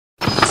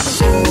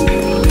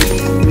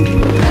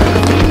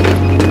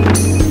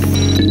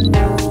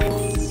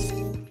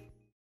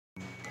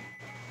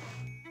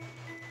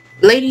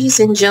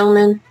ladies and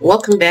gentlemen,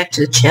 welcome back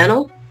to the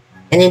channel.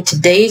 And in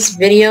today's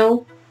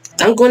video,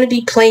 I'm going to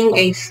be playing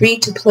a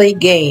free-to-play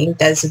game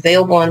that's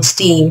available on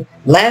Steam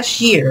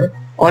last year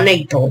on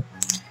April.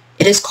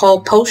 It is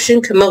called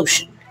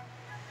Commotion.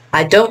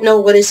 I don't know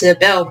what it's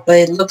about, but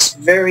it looks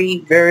very,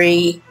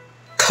 very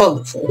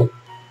colorful.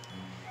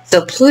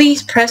 So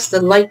please press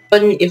the like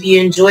button if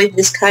you enjoyed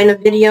this kind of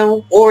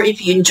video, or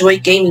if you enjoy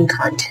gaming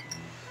content.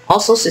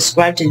 Also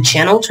subscribe to the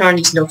channel, turn on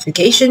these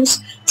notifications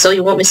so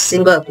you won't miss a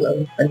single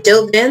upload.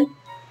 Until then,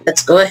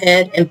 let's go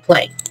ahead and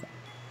play.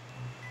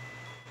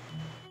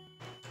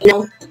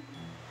 Now,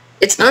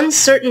 it's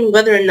uncertain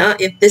whether or not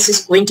if this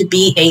is going to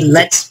be a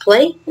let's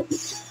play,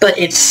 but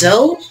if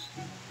so,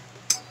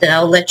 then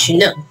I'll let you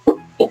know.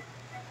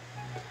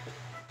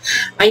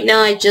 Right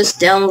now I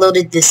just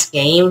downloaded this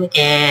game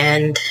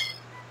and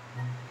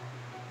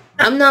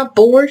I'm not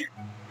bored.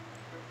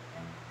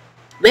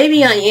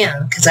 Maybe I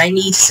am, because I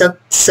need some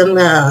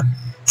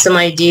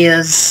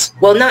ideas.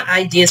 Well, not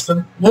ideas,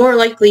 but more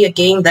likely a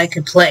game that I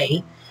could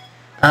play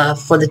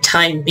for the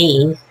time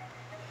being.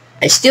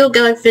 I still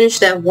gotta finish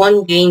that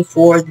one game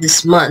for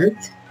this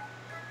month,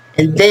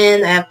 and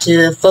then I have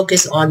to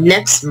focus on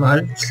next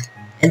month,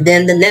 and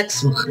then the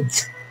next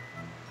month.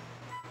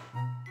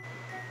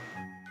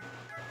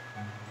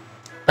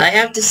 But I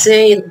have to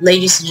say,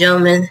 ladies and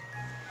gentlemen,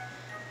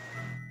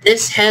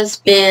 this has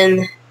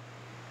been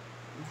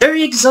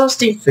very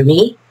exhausting for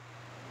me.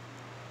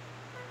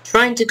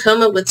 Trying to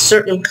come up with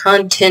certain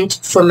content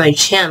for my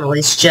channel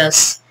is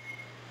just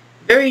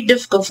very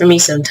difficult for me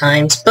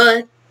sometimes,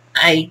 but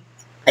I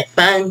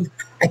find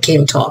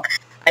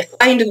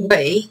a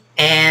way,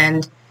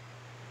 and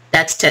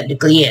that's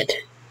technically it.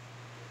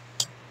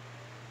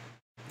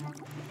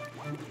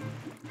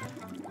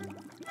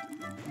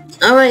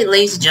 Alright,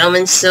 ladies and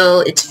gentlemen, so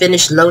it's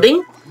finished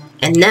loading,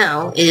 and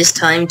now it is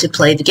time to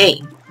play the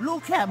game.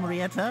 Look,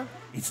 Henrietta,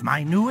 it's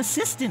my new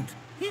assistant,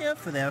 here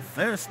for their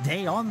first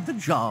day on the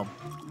job.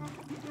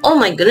 Oh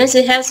my goodness,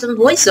 it has some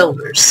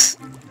voiceovers.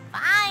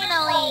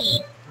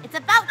 Finally! It's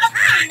about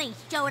time they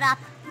showed up.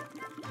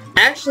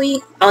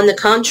 Actually, on the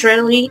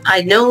contrary,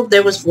 I know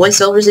there was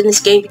voiceovers in this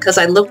game because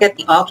I looked at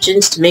the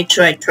options to make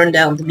sure I turned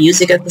down the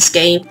music of this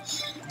game.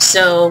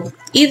 So,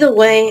 either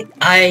way,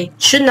 I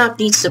should not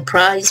be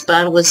surprised, but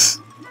I was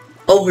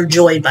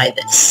overjoyed by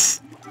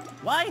this.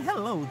 Why,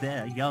 hello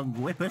there, young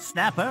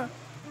whippersnapper.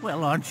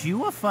 Well, aren't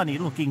you a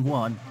funny-looking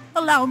one?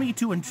 Allow me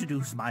to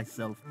introduce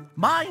myself.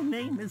 My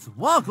name is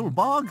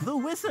Wogglebog the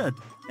Wizard,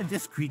 and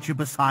this creature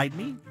beside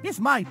me is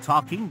my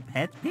talking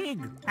pet pig,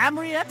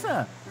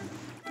 Henrietta.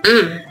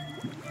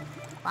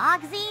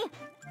 Bogsy,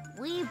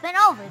 we've been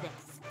over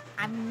this.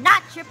 I'm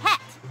not your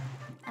pet.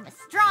 I'm a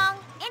strong,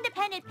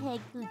 independent pig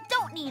who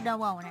don't need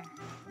no owner.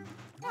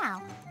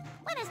 Now,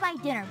 when is my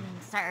dinner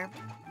being served?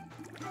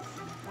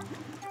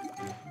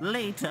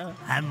 Later,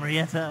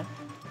 Henrietta.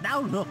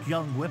 Now look,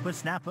 young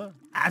whippersnapper,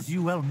 as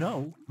you well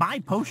know, my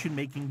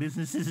potion-making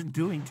business isn't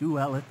doing too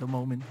well at the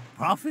moment.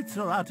 Profits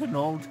are at an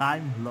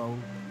all-time low.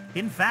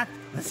 In fact,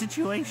 the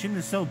situation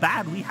is so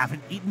bad we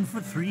haven't eaten for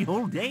 3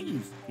 whole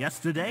days.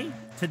 Yesterday,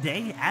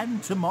 today,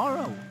 and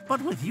tomorrow.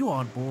 But with you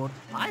on board,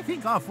 I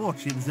think our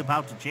fortune's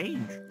about to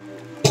change.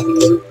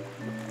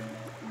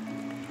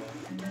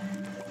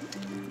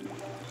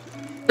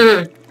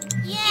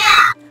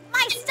 Yeah!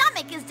 My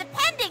stomach is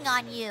depending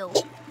on you!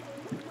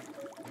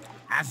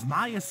 As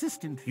my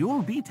assistant,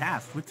 you'll be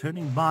tasked with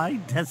turning my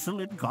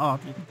desolate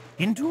garden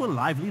into a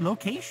lively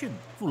location,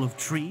 full of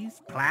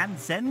trees,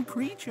 plants, and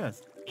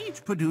creatures,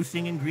 each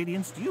producing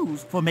ingredients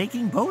used for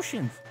making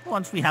potions.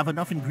 Once we have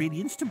enough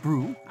ingredients to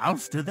brew, I'll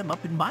stir them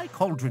up in my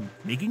cauldron,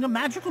 making a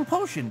magical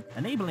potion,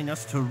 enabling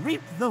us to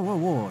reap the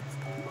rewards.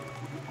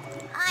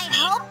 I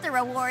hope the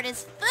reward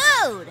is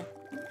food!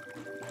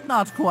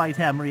 Not quite,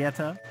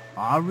 Henrietta.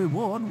 Our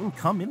reward will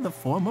come in the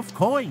form of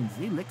coins,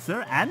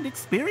 elixir, and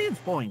experience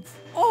points.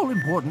 All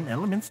important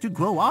elements to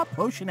grow our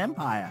potion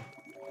empire.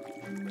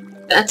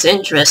 That's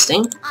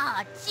interesting.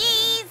 Aw,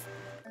 jeez!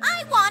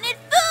 I wanted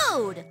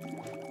food!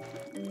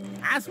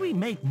 As we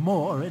make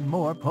more and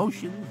more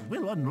potions,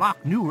 we'll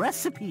unlock new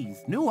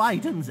recipes, new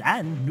items,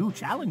 and new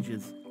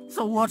challenges.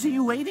 So what are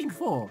you waiting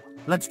for?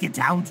 Let's get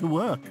down to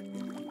work.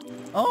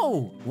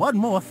 Oh, one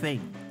more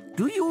thing.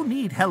 Do you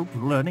need help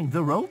learning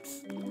the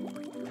ropes?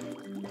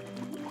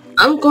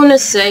 I'm gonna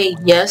say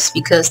yes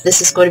because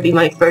this is going to be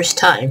my first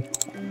time.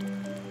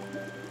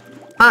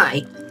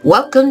 Hi,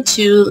 welcome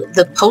to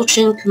the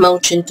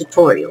Commotion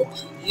tutorial.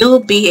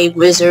 You'll be a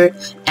wizard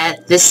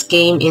at this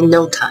game in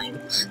no time.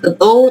 The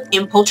goal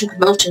in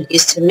Commotion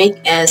is to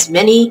make as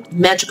many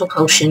magical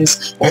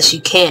potions as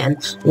you can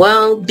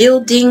while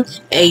building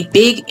a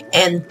big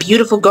and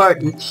beautiful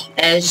garden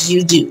as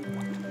you do.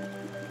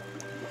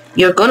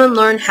 You're gonna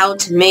learn how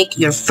to make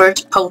your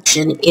first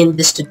potion in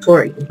this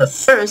tutorial, but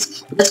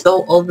first, let's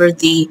go over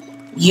the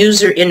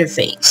user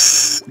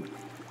interface.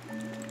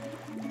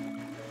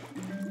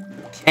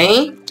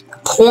 Okay,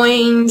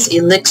 coins,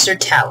 elixir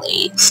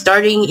tally.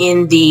 Starting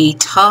in the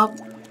top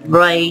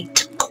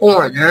right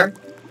corner,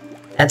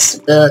 that's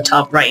the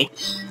top right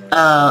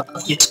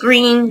of your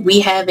screen, we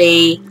have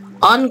a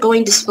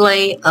ongoing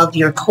display of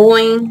your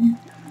coin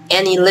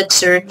and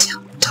elixir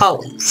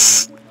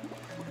tallies.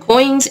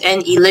 Coins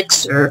and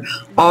elixir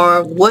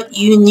are what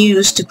you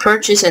use to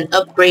purchase and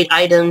upgrade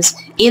items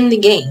in the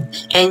game,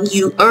 and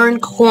you earn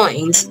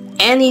coins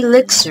and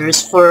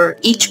elixirs for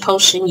each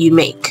potion you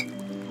make.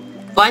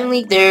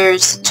 Finally,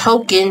 there's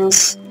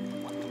tokens,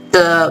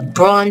 the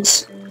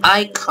bronze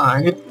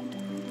icon.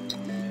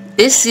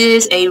 This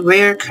is a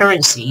rare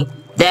currency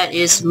that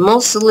is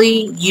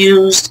mostly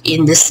used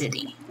in the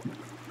city.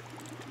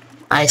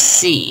 I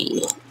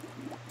see.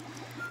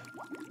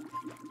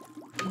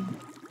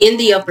 In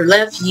the upper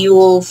left, you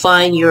will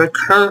find your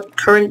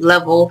current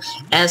level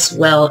as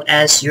well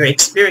as your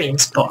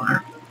experience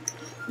bar,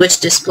 which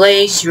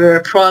displays your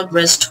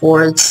progress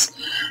towards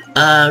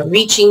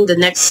reaching the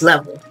next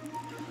level.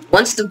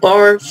 Once the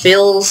bar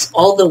fills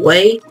all the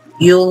way,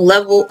 you'll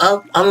level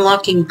up,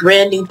 unlocking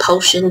brand new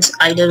potions,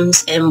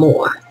 items, and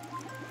more.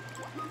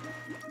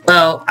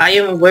 Well, I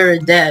am aware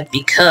of that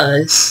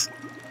because,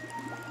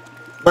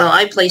 well,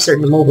 I play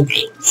certain mobile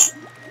games.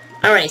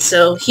 Alright,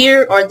 so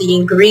here are the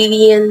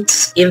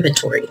ingredients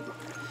inventory.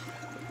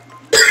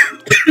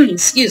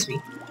 Excuse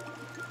me.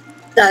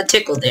 Got a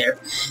tickle there.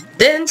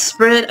 Then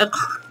spread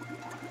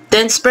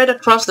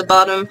across the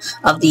bottom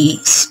of the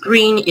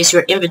screen is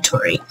your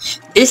inventory.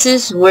 This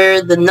is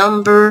where the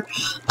number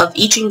of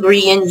each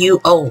ingredient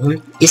you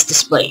own is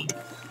displayed.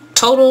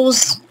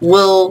 Totals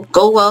will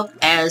go up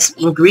as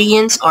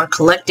ingredients are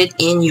collected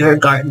in your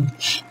garden,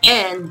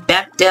 and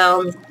back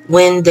down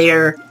when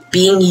they're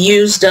being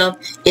used up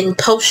in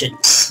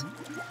potions.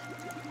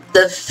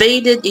 The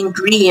faded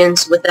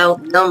ingredients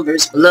without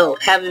numbers below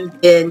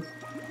haven't been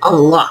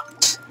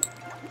unlocked.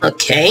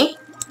 Okay,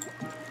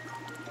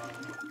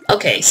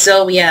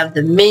 so we have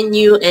the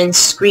menu and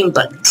screen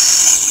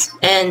buttons,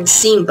 and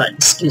scene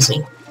buttons, excuse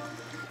me.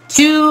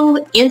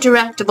 Two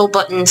interactable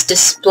buttons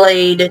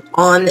displayed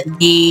on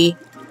the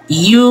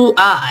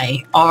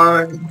UI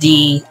are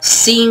the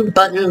scene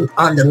button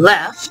on the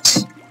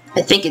left,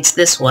 I think it's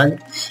this one,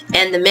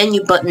 and the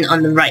menu button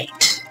on the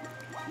right.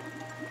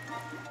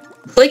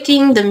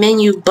 Clicking the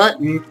menu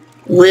button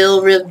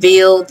will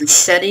reveal the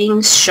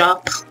settings,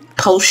 shop,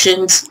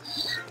 potions,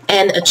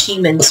 and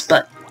achievements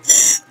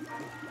buttons.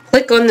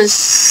 Click on the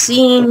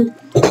scene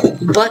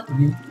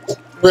button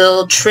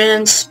will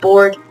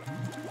transport,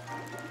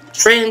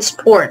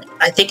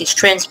 I think it's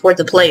transport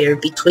the player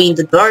between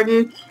the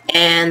garden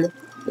and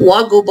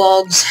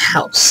Wogglebug's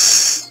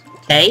house.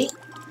 Okay?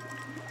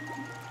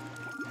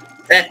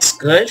 That's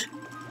good.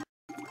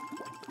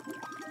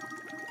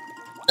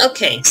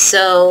 Okay,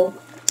 so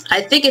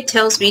I think it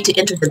tells me to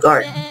enter the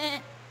garden.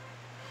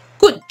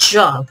 Good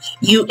job!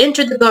 You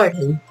entered the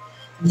garden.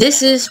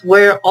 This is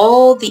where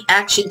all the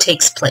action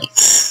takes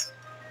place.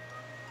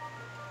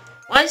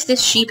 Why is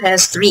this sheep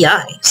has 3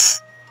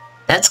 eyes?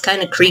 That's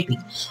kind of creepy.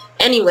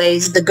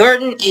 Anyways, the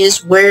garden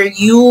is where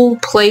you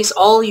place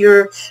all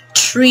your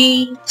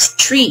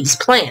trees,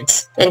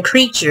 plants, and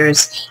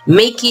creatures,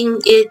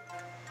 making it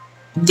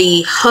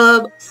the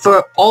hub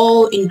for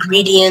all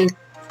ingredient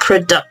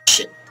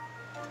production.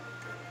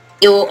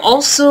 It will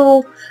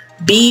also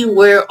be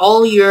where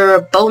all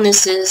your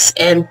bonuses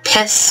and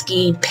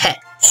pesky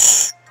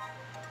pets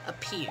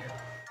appear.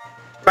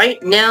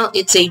 Right now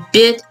it's a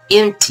bit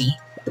empty.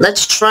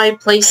 Let's try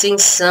placing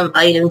some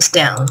items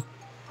down.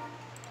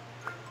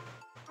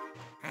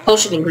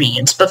 Potion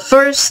ingredients. But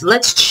first,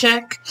 let's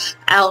check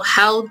out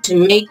how to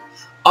make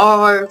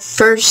our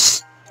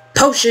first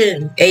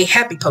potion, a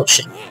happy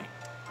potion.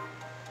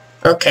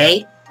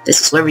 Okay, this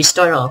is where we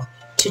start off.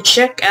 To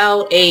check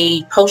out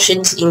a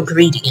potion's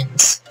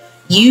ingredients,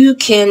 you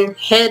can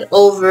head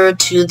over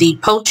to the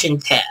Potion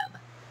tab,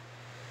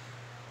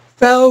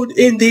 found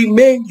in the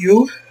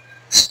menu,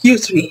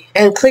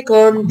 and click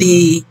on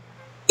the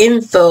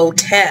Info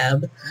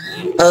tab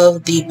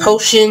of the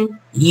potion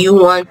you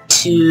want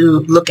to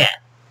look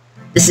at.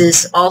 This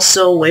is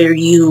also where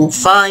you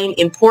find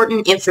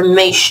important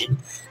information.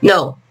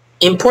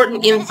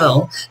 Important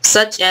info,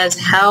 such as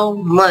how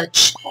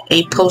much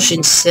a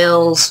potion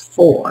sells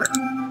for.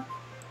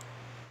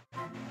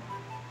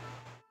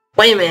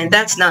 Wait a minute,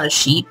 that's not a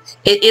sheep.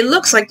 It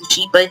looks like a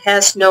sheep, but it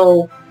has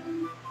no...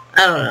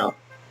 I don't know.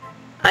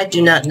 I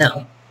do not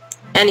know.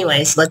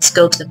 Anyways, let's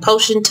go to the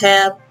Potion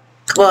tab.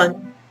 Come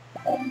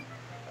on.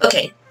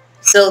 Okay,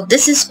 so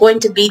this is going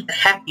to be the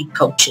happy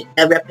potion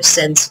that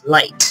represents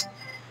light.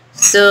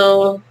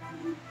 So...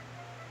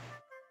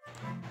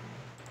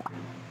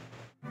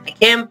 I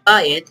can't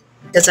buy it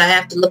because I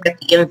have to look at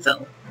the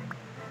info.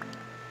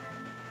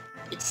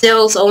 It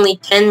sells only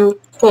 10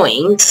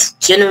 coins,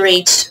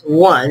 generates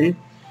 1,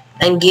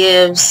 and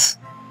gives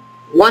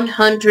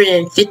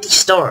 150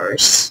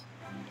 stars.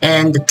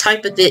 And the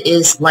type of it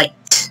is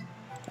light.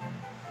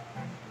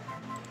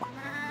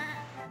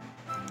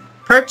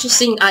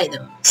 Purchasing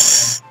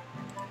items.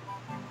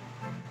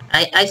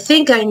 I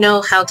think I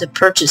know how to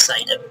purchase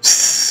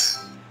items.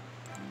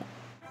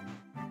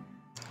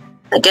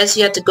 I guess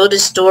you have to go to the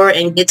store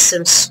and get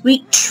some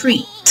sweet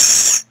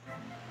treats.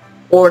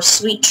 Or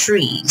sweet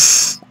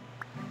trees.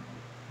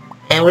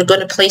 And we're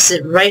going to place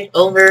it right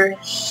over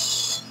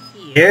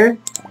here.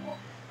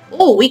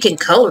 Oh, we can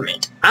color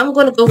it. I'm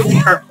going to go with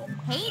purple.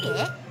 Hate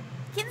it?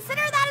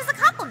 Consider that as a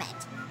compliment.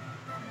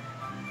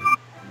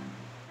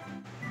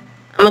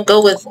 I'm going to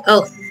go with...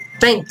 Oh,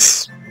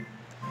 thanks.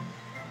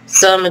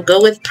 So I'm going to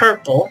go with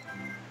purple.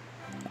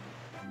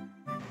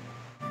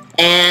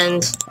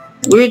 And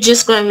we're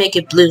just going to make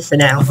it blue for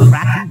now. A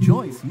cracking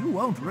choice you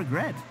won't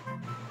regret.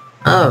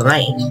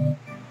 Alright.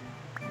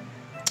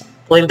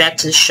 Going back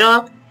to the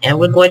shop, and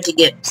we're going to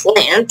get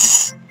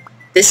plants.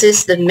 This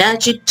is the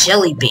magic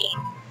jelly bean.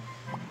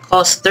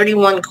 Costs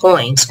 31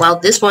 coins, while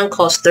this one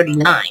costs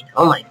 39.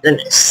 Oh my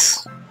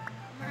goodness.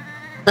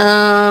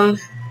 Well,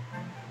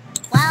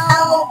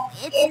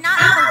 it's not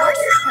the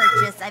worst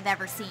purchase I've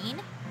ever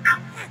seen.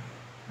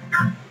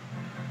 I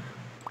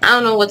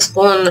don't know what's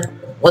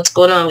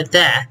going on with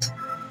that.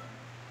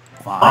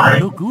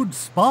 Find a good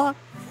spot.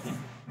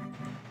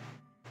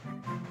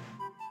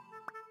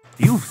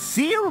 You've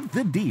sealed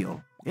the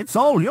deal. It's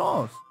all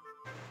yours.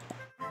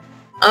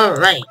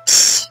 Alright.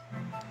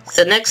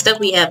 So next up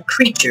we have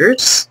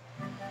creatures.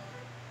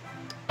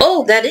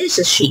 Oh, that is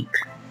a sheep.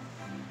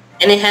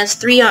 And it has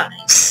 3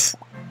 eyes.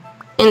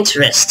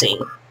 Interesting.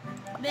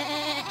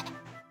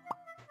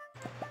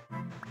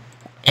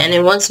 And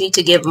it wants me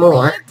to get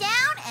more. Lay it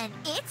down and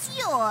it's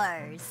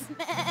yours.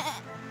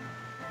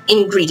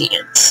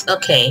 Ingredients.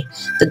 Okay.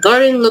 The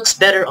garden looks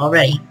better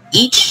already.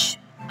 Each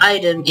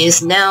item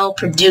is now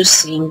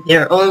producing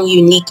their own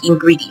unique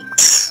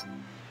ingredients.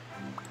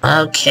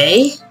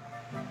 Okay.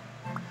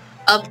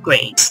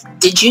 Upgrades.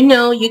 Did you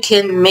know you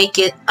can make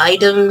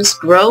items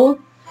grow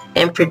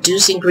and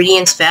produce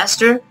ingredients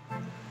faster?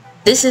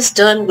 This is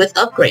done with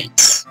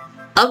upgrades.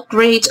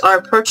 Upgrades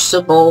are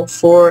purchasable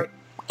for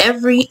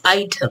every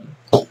item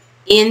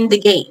in the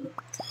game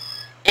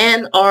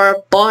and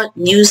are bought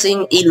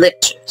using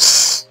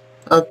elixirs.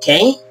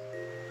 Okay.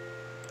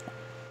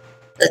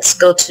 Let's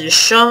go to the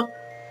shop.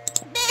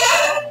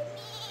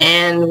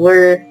 And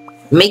we're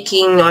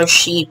making our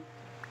sheep,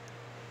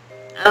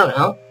 I don't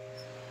know,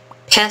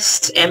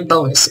 pests and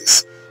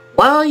bonuses.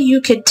 While you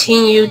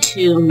continue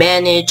to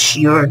manage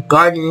your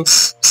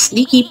garden's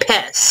sneaky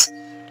pests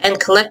and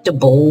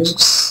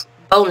collectibles,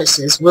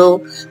 bonuses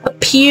will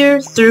appear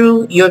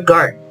through your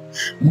garden.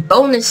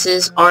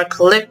 Bonuses are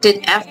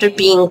collected after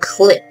being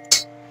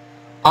clicked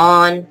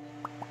on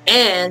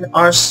and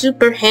are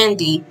super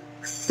handy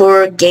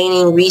for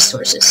gaining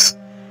resources.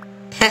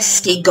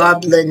 Pesky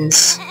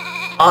goblins,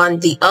 on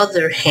the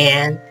other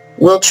hand,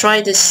 will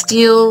try to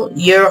steal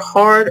your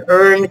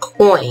hard-earned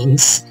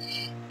coins.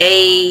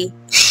 A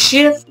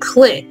shift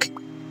click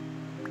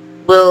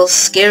will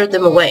scare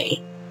them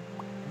away.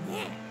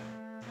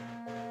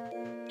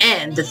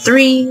 And the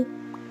three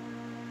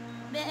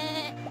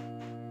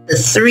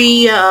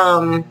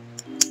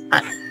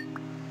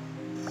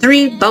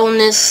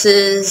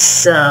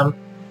bonuses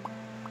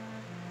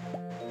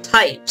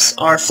types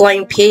are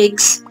flying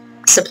pigs,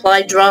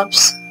 supply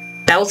drops,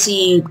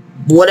 bouncy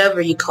whatever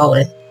you call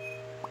it.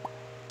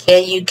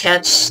 Can you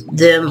catch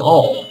them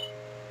all?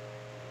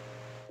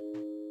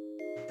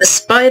 The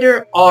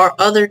spider are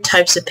other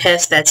types of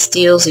pests that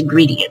steals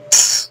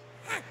ingredients.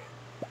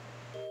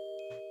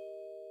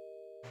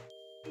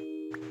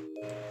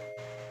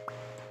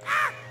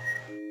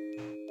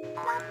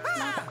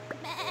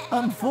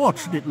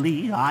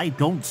 Unfortunately, I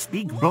don't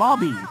speak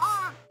blobby.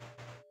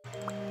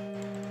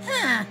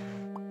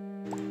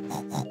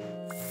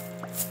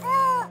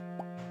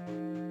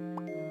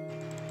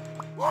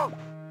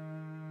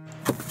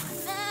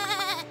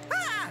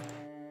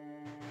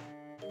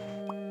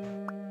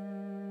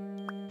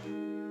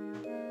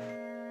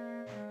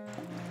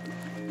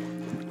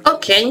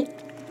 Okay,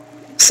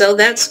 so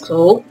that's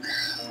cool.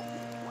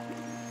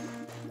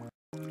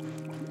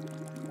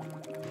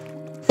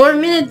 For a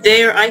minute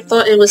there, I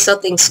thought it was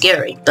something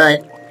scary,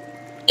 but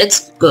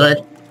it's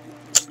good.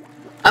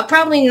 I'm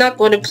probably not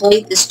going to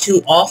play this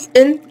too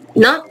often.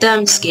 Not that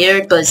I'm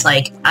scared, but it's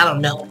like, I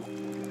don't know.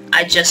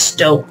 I just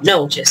don't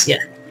know just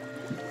yet.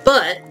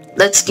 But,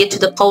 let's get to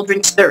the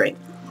cauldron stirring.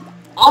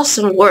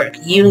 Awesome work!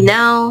 You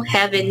now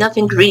have enough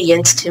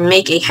ingredients to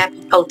make a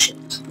happy potion.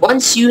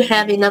 Once you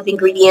have enough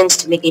ingredients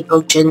to make a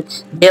potion,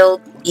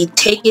 they'll be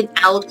taken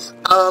out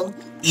of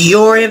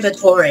your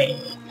inventory,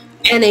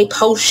 and a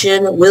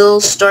potion will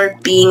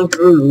start being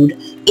brewed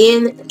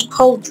in the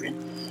cauldron.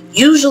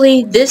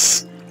 Usually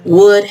this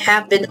would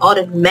happen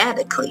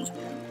automatically,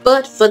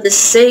 but for the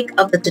sake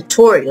of the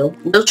tutorial,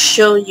 we'll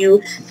show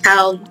you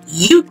how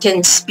you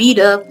can speed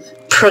up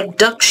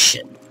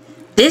production.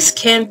 This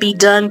can be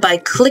done by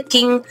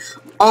clicking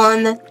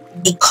on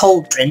the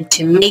cauldron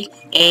to make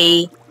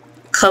a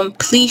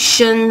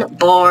completion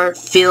bar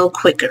fill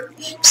quicker.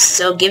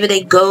 So give it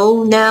a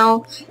go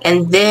now,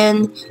 and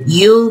then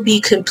you'll be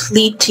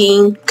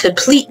completely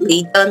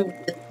done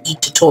with the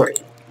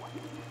tutorial.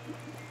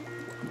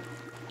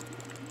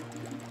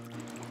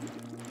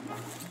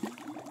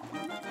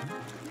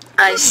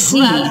 I see.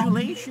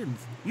 Congratulations!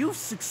 You've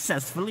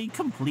successfully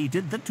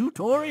completed the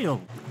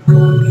tutorial.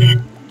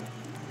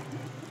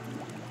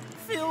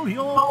 Fill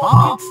your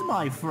pockets,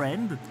 my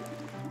friend.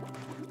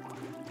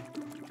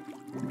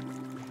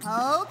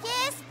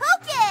 Hocus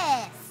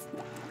pocus!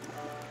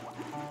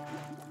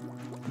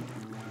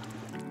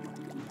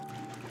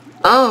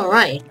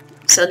 Alright,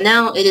 so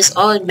now it is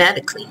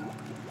automatically.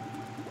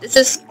 This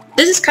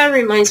is kind of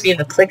reminds me of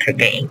a clicker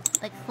game.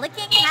 The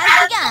clicking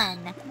has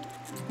begun.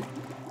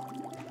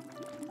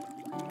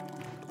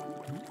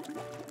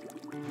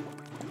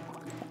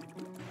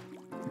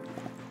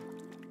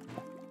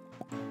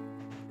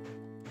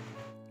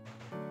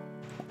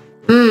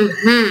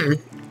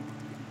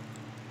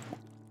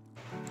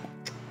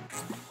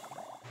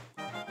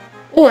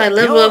 Oh, I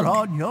level You're up.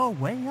 on your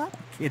way up,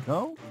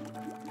 kiddo.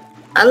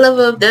 I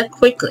level up that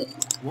quickly.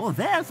 Well,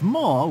 there's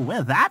more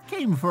where that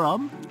came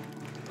from.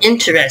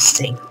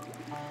 Interesting.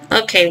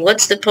 Okay,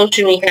 what's the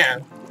potion we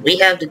have? We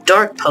have the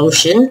dark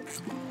potion.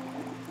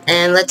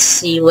 And let's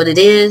see what it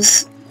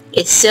is.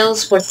 It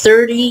sells for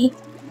 30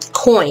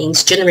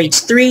 coins, generates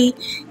 3,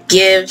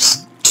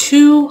 gives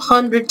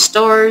 200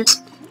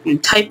 stars,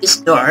 and type is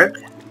dark.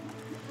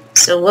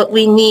 So what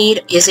we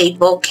need is a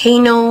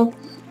volcano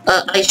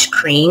ice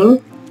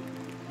cream.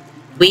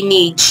 We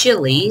need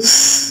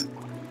chilies.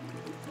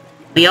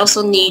 We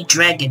also need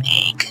dragon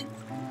egg.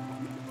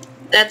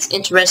 That's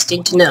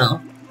interesting to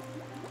know.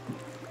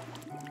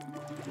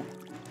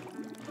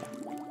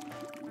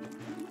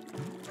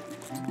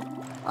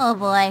 Oh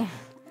boy.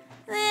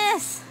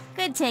 This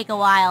could take a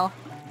while.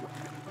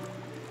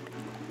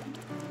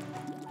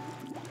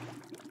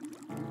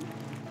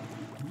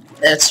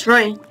 That's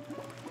right.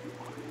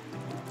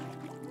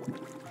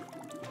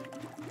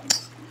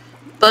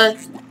 But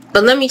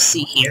let me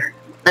see here.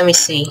 Let me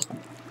see.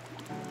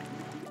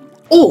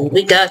 Oh,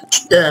 we got,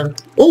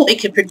 oh,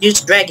 it can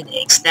produce dragon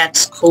eggs.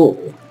 That's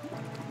cool.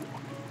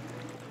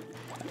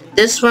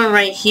 This one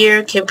right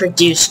here can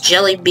produce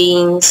jelly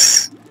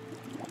beans.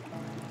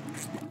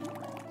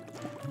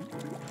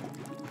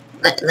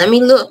 Let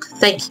me look.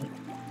 Thank you.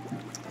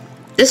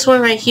 This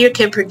one right here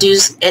can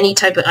produce any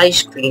type of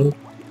ice cream.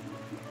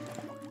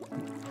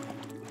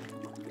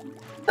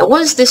 Now,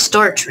 what is this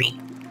star tree?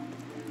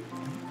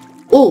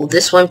 Oh,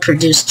 this one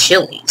produced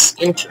chilies.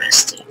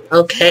 Interesting.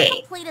 Okay.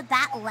 Completed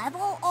that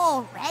level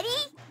already?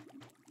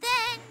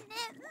 Then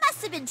it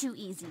must have been too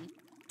easy.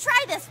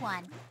 Try this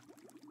one.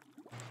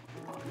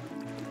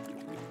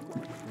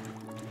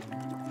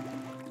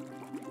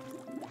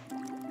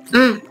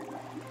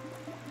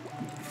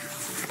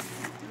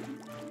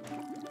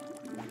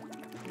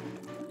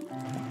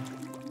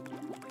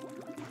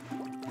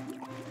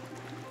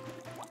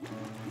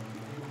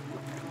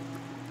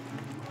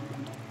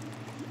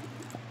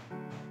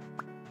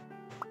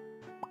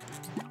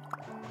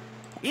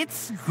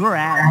 It's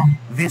grand.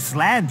 This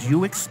land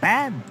you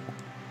expand.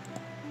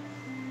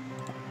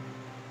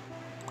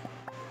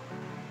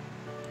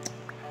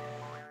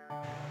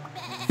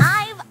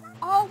 I've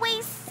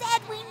always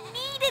said we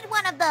needed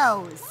one of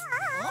those.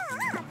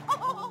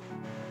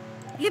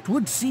 It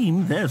would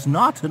seem there's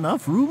not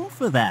enough room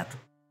for that.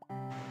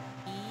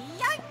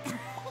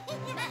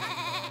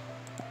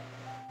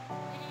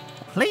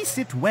 Place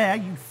it where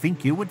you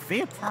think it would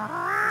fit.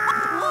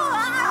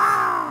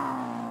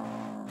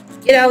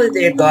 Get out of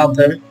there,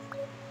 Goblin.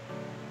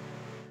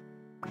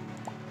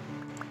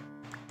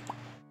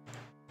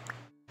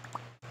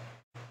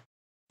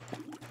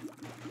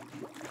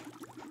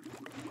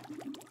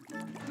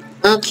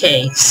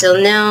 Okay, so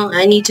now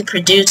I need to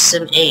produce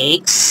some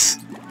eggs.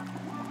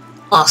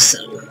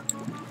 Awesome.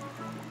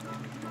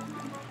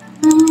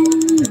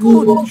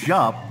 Good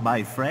job,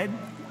 my friend.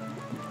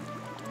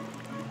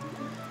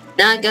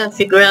 Now I gotta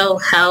figure out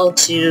how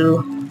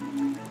to...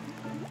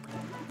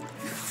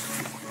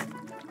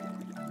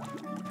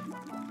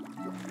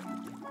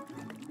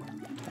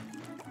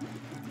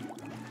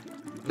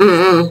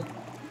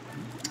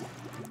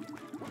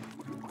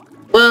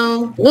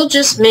 Well, we'll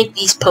just make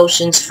these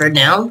potions for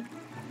now.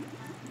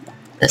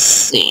 Let's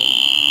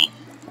see.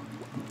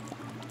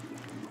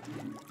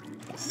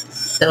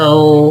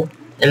 So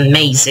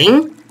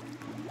amazing.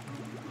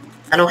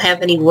 I don't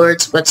have any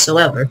words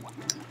whatsoever.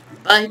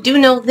 But I do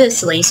know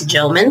this, ladies and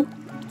gentlemen.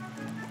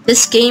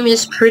 This game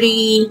is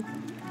pretty...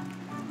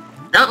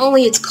 Not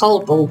only it's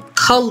colorful,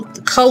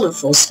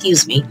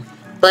 excuse me,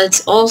 but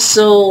it's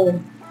also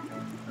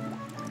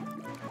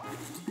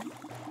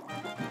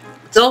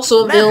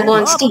available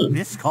on Steam.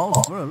 This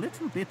calls for a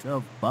little bit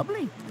of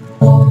bubbly.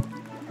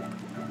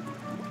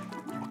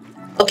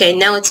 Okay,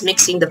 now it's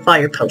mixing the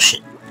fire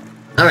potion.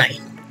 Alright.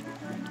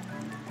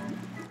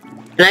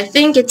 And I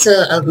think it's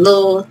a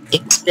little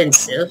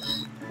expensive.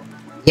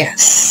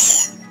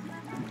 Yes.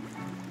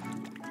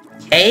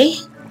 Okay.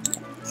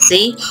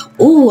 See?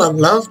 Ooh, a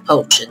love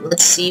potion.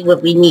 Let's see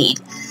what we need.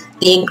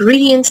 The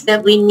ingredients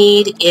that we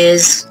need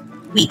is...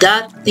 We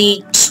got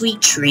the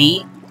sweet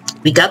tree.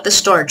 We got the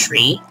star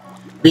tree.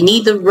 We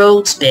need the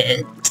rose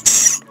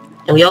beds.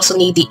 And we also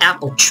need the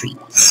apple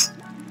trees.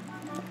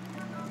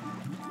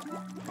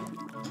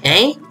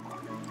 Okay.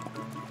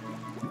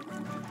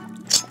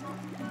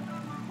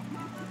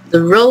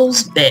 The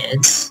rose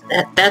beds.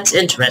 That's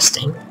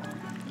interesting.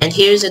 And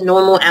here's a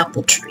normal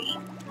apple tree.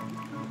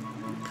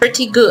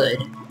 Pretty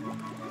good.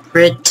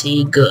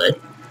 Pretty good.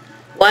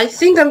 Well, I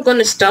think I'm going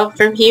to stop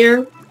from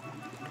here.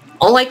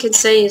 All I can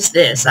say is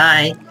this.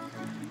 I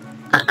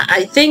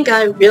think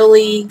I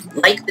really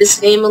like this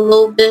game a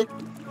little bit.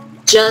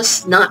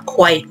 Just not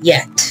quite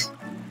yet.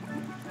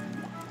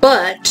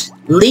 But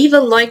leave a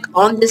like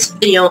on this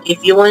video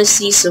if you want to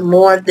see some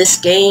more of this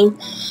game.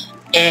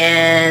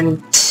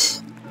 And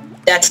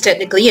that's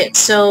technically it.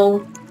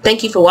 So,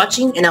 thank you for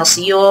watching, and I'll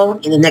see you all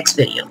in the next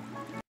video.